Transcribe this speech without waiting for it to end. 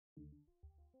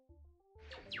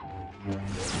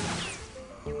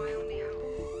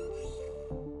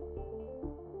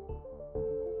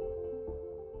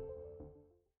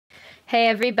Hey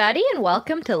everybody, and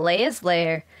welcome to Leia's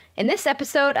Lair. In this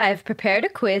episode, I have prepared a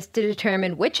quiz to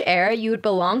determine which era you would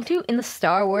belong to in the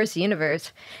Star Wars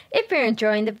universe. If you're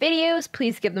enjoying the videos,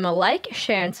 please give them a like,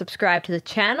 share, and subscribe to the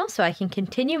channel so I can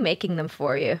continue making them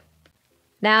for you.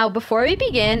 Now, before we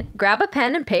begin, grab a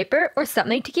pen and paper or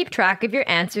something to keep track of your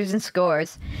answers and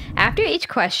scores. After each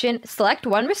question, select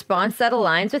one response that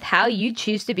aligns with how you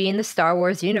choose to be in the Star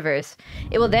Wars universe.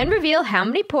 It will then reveal how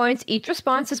many points each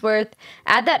response is worth.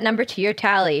 Add that number to your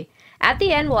tally. At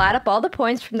the end, we'll add up all the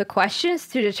points from the questions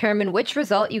to determine which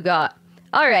result you got.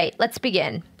 Alright, let's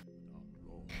begin.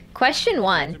 Question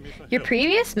 1. Your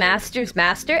previous Master's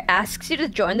Master asks you to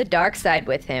join the dark side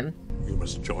with him. You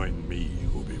must join me,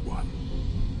 Obi-Wan.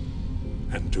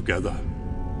 And together,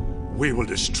 we will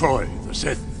destroy the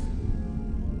Sith.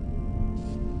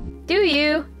 Do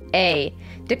you? A.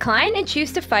 Decline and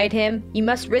choose to fight him. You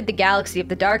must rid the galaxy of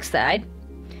the dark side.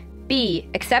 B.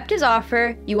 Accept his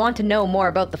offer. You want to know more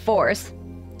about the Force.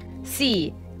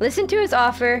 C. Listen to his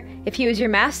offer. If he was your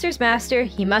master's master,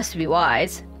 he must be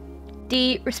wise.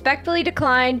 D. Respectfully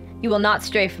decline. You will not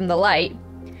stray from the light.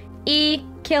 E.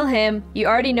 Kill him. You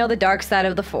already know the dark side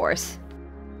of the Force.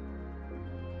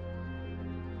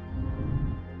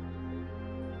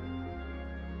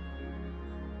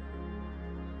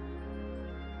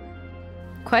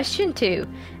 Question 2.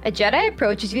 A Jedi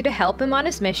approaches you to help him on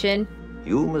his mission.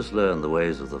 You must learn the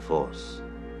ways of the Force,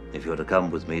 if you're to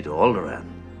come with me to Alderaan.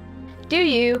 Do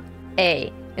you?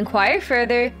 A. Inquire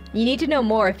further. You need to know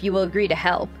more if you will agree to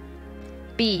help.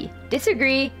 B.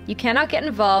 Disagree. You cannot get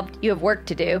involved. You have work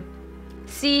to do.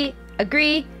 C.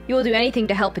 Agree. You will do anything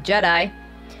to help a Jedi.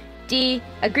 D.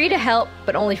 Agree to help,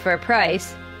 but only for a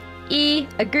price. E.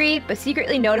 Agree, but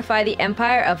secretly notify the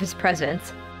Empire of his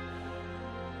presence.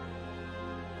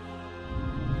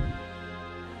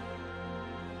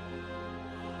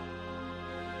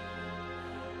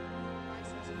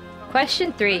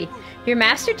 Question 3. Your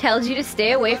master tells you to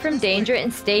stay away from danger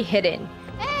and stay hidden.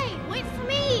 Hey, wait for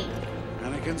me!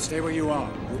 Anakin, stay where you are.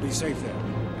 You'll be safe there.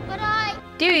 But I...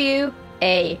 Do you?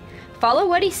 A. Follow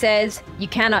what he says. You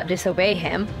cannot disobey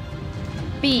him.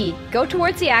 B. Go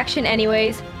towards the action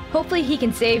anyways. Hopefully he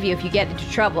can save you if you get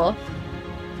into trouble.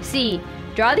 C.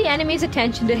 Draw the enemy's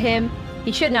attention to him.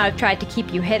 He should not have tried to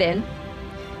keep you hidden.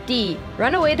 D.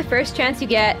 Run away the first chance you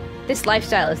get. This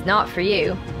lifestyle is not for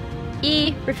you.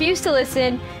 E. Refuse to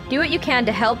listen. Do what you can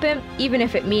to help him, even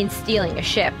if it means stealing a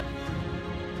ship.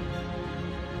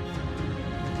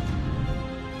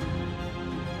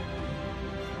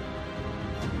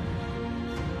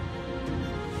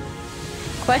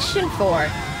 Question 4.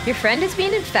 Your friend has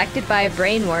been infected by a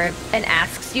brain worm and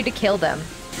asks you to kill them.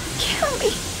 Kill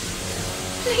me!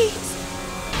 Please!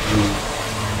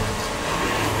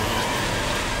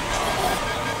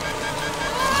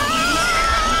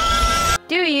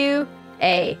 Do you?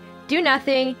 A. Do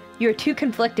nothing. You are too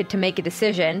conflicted to make a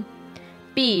decision.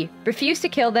 B. Refuse to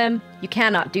kill them. You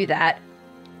cannot do that.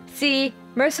 C.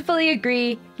 Mercifully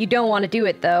agree. You don't want to do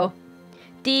it though.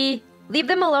 D. Leave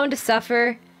them alone to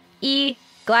suffer. E.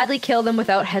 Gladly kill them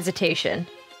without hesitation.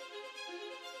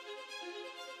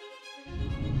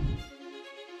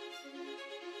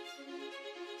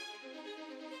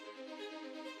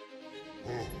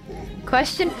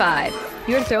 Question 5.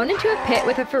 You are thrown into a pit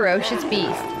with a ferocious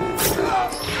beast.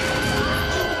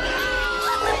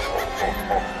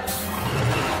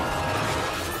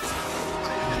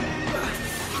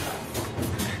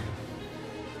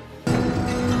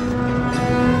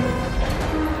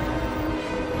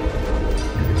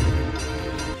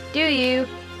 Do you?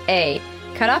 A.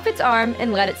 Cut off its arm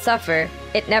and let it suffer.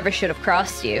 It never should have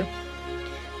crossed you.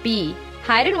 B.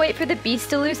 Hide and wait for the beast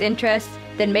to lose interest,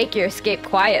 then make your escape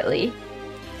quietly.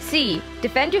 C.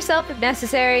 Defend yourself if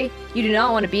necessary. You do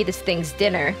not want to be this thing's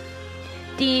dinner.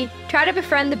 D. Try to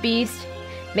befriend the beast.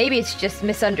 Maybe it's just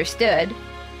misunderstood.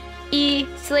 E.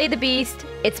 Slay the beast.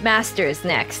 Its master is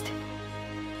next.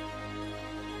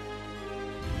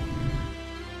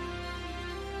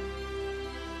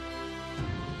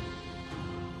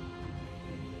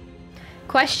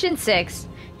 Question 6.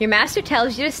 Your master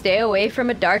tells you to stay away from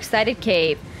a dark-sided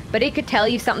cave, but it could tell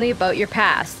you something about your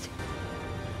past.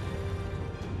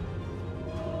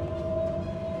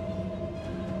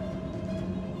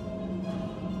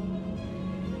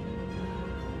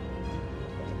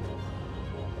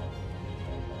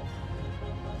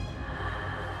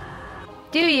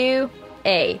 Do you?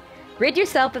 A. Rid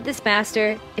yourself of this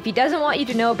master. If he doesn't want you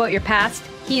to know about your past,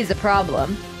 he is a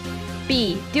problem.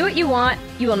 B. Do what you want.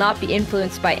 You will not be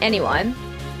influenced by anyone.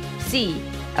 C.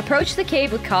 Approach the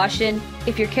cave with caution.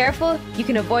 If you're careful, you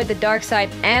can avoid the dark side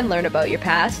and learn about your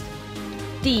past.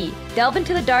 D. Delve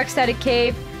into the dark-sided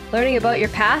cave. Learning about your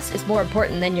past is more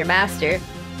important than your master.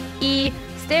 E.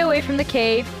 Stay away from the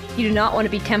cave. You do not want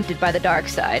to be tempted by the dark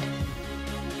side.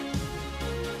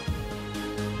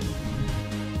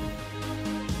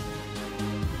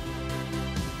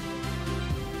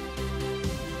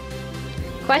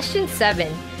 Question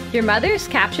 7. Your mother is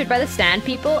captured by the Sand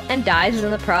People and dies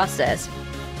in the process.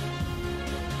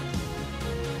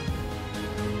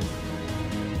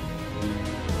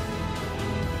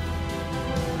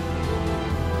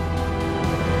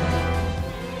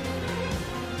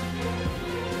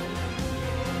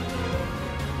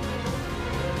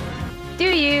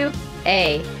 Do you?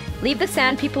 A. Leave the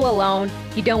Sand People alone.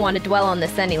 You don't want to dwell on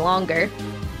this any longer.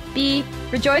 B.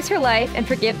 Rejoice her life and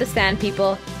forgive the Sand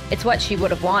People. It's what she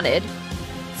would have wanted.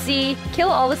 C. Kill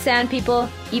all the Sand People,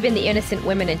 even the innocent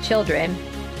women and children.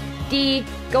 D.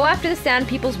 Go after the Sand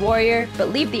People's warrior, but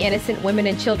leave the innocent women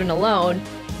and children alone.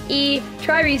 E.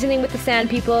 Try reasoning with the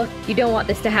Sand People. You don't want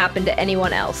this to happen to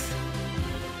anyone else.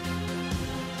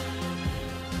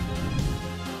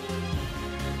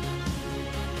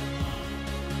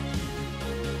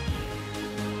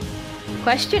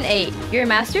 Question 8. Your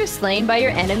master is slain by your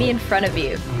enemy in front of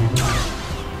you.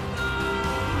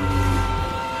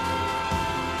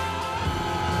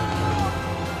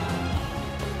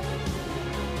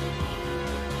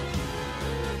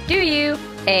 Do you?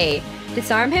 A.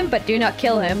 Disarm him but do not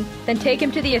kill him, then take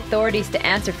him to the authorities to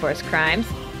answer for his crimes.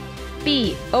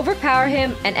 B. Overpower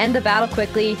him and end the battle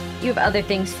quickly. You have other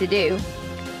things to do.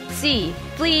 C.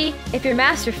 Flee. If your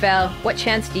master fell, what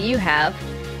chance do you have?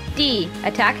 D.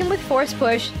 Attack him with force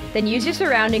push, then use your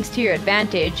surroundings to your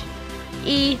advantage.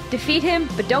 E. Defeat him,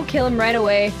 but don't kill him right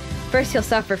away. First he'll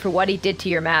suffer for what he did to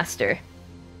your master.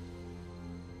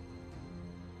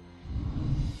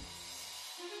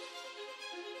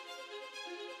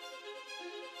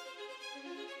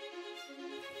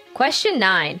 Question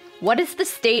 9. What is the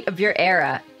state of your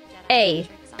era? A.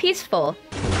 Peaceful.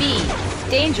 B.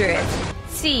 Dangerous.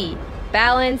 C.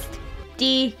 Balanced.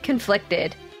 D.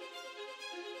 Conflicted.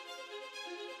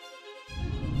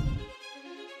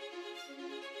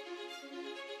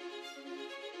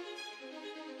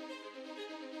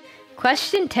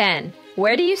 Question 10.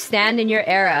 Where do you stand in your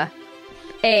era?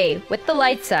 A. With the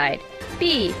light side.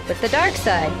 B. With the dark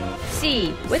side.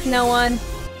 C. With no one.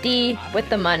 D. With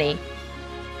the money.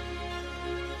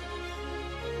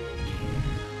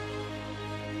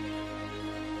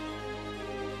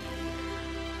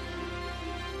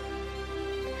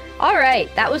 Alright,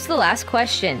 that was the last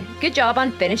question. Good job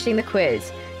on finishing the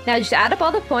quiz. Now just add up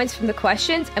all the points from the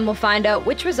questions and we'll find out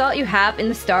which result you have in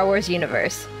the Star Wars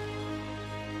universe.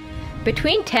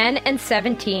 Between 10 and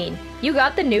 17, you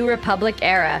got the New Republic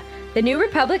era. The New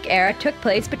Republic era took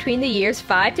place between the years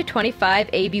 5 to 25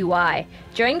 ABY.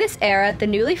 During this era, the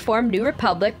newly formed New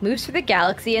Republic moves through the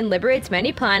galaxy and liberates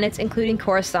many planets, including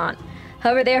Coruscant.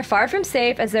 However, they are far from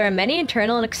safe as there are many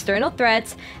internal and external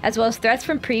threats, as well as threats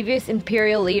from previous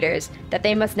Imperial leaders, that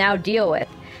they must now deal with.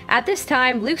 At this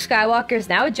time, Luke Skywalker is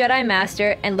now a Jedi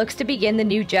Master and looks to begin the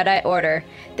new Jedi Order.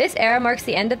 This era marks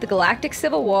the end of the Galactic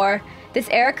Civil War. This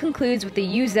era concludes with the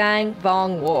Yuzhang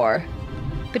Vong War.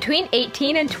 Between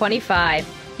 18 and 25,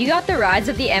 you got the Rise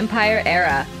of the Empire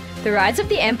era. The Rise of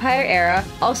the Empire era,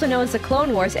 also known as the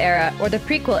Clone Wars era or the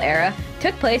Prequel era,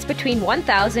 took place between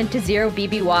 1000 to 0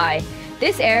 BBY.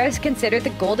 This era is considered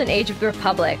the Golden Age of the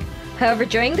Republic. However,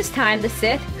 during this time, the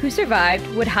Sith, who survived,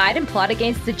 would hide and plot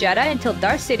against the Jedi until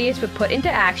Darth Sidious would put into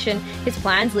action his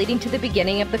plans leading to the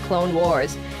beginning of the Clone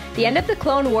Wars. The end of the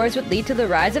Clone Wars would lead to the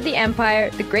rise of the Empire,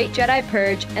 the Great Jedi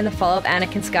Purge, and the fall of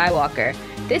Anakin Skywalker.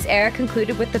 This era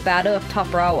concluded with the Battle of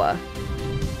Toprawa.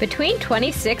 Between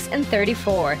 26 and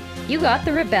 34, you got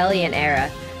the Rebellion era.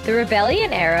 The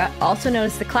Rebellion era, also known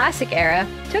as the Classic era,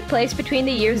 took place between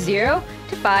the years 0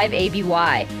 to 5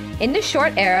 ABY. In this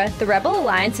short era, the Rebel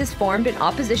alliances formed in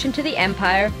opposition to the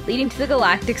Empire, leading to the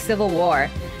Galactic Civil War.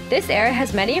 This era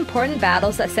has many important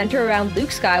battles that center around Luke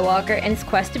Skywalker and his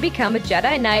quest to become a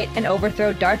Jedi Knight and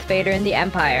overthrow Darth Vader and the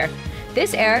Empire.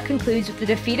 This era concludes with the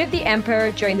defeat of the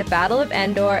Emperor during the Battle of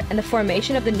Endor and the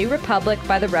formation of the New Republic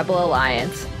by the Rebel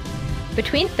Alliance.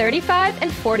 Between 35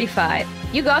 and 45,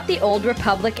 you got the Old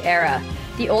Republic era.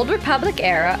 The Old Republic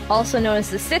era, also known as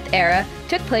the Sith era,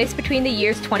 took place between the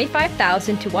years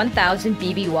 25,000 to 1000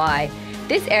 BBY.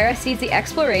 This era sees the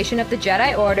exploration of the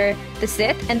Jedi Order, the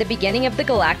Sith, and the beginning of the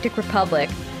Galactic Republic.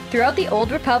 Throughout the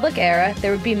Old Republic era,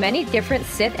 there would be many different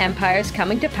Sith empires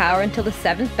coming to power until the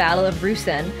 7th Battle of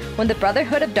Ruusan, when the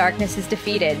Brotherhood of Darkness is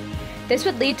defeated. This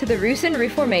would lead to the Ruusan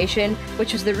Reformation,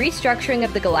 which was the restructuring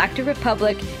of the Galactic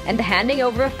Republic and the handing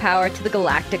over of power to the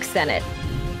Galactic Senate.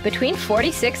 Between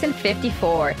 46 and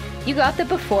 54, you got the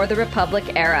Before the Republic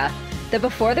era. The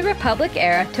Before the Republic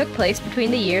era took place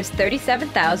between the years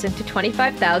 37,000 to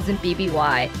 25,000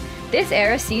 BBY. This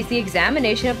era sees the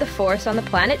examination of the Force on the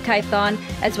planet Tython,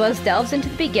 as well as delves into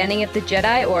the beginning of the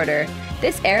Jedi Order.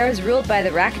 This era is ruled by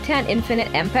the Rakatan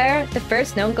Infinite Empire, the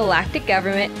first known galactic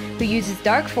government who uses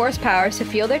dark force powers to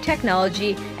fuel their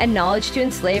technology and knowledge to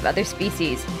enslave other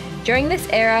species. During this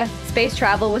era, space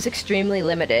travel was extremely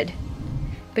limited.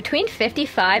 Between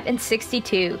 55 and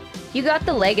 62, you got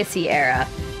the Legacy era.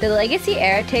 The Legacy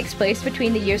era takes place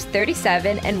between the years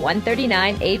 37 and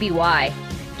 139 ABY.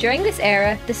 During this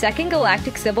era, the Second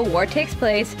Galactic Civil War takes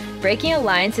place, breaking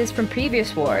alliances from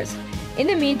previous wars. In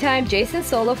the meantime, Jacen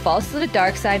Solo falls to the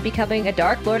dark side, becoming a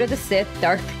Dark Lord of the Sith,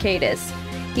 Darth Caedus.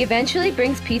 He eventually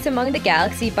brings peace among the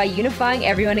galaxy by unifying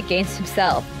everyone against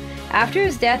himself. After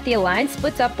his death, the Alliance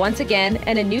splits up once again,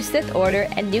 and a new Sith Order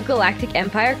and new Galactic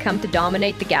Empire come to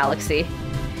dominate the galaxy.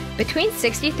 Between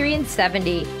 63 and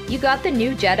 70, you got the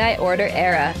New Jedi Order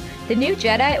era. The New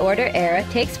Jedi Order era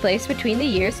takes place between the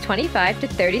years 25 to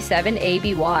 37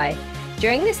 ABY.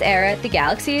 During this era, the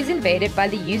galaxy is invaded by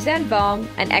the Yuuzhan Vong,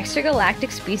 an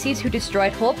extragalactic species who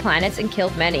destroyed whole planets and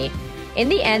killed many. In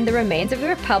the end, the remains of the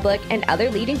Republic and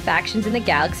other leading factions in the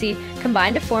galaxy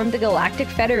combine to form the Galactic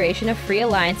Federation of Free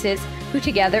Alliances, who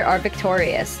together are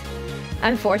victorious.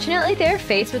 Unfortunately, they are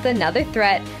faced with another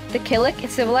threat, the Killik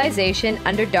civilization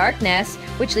under Dark Ness,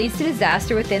 which leads to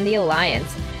disaster within the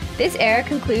Alliance. This era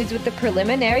concludes with the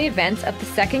preliminary events of the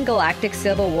Second Galactic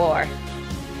Civil War.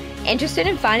 Interested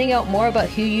in finding out more about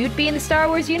who you'd be in the Star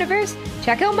Wars universe?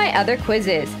 Check out my other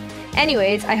quizzes.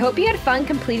 Anyways, I hope you had fun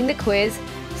completing the quiz.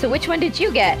 So which one did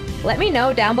you get? Let me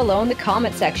know down below in the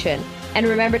comment section. And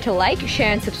remember to like,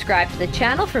 share, and subscribe to the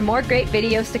channel for more great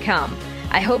videos to come.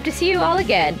 I hope to see you all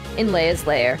again in Leia's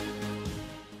Lair.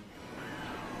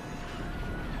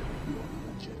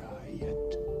 Jedi yet.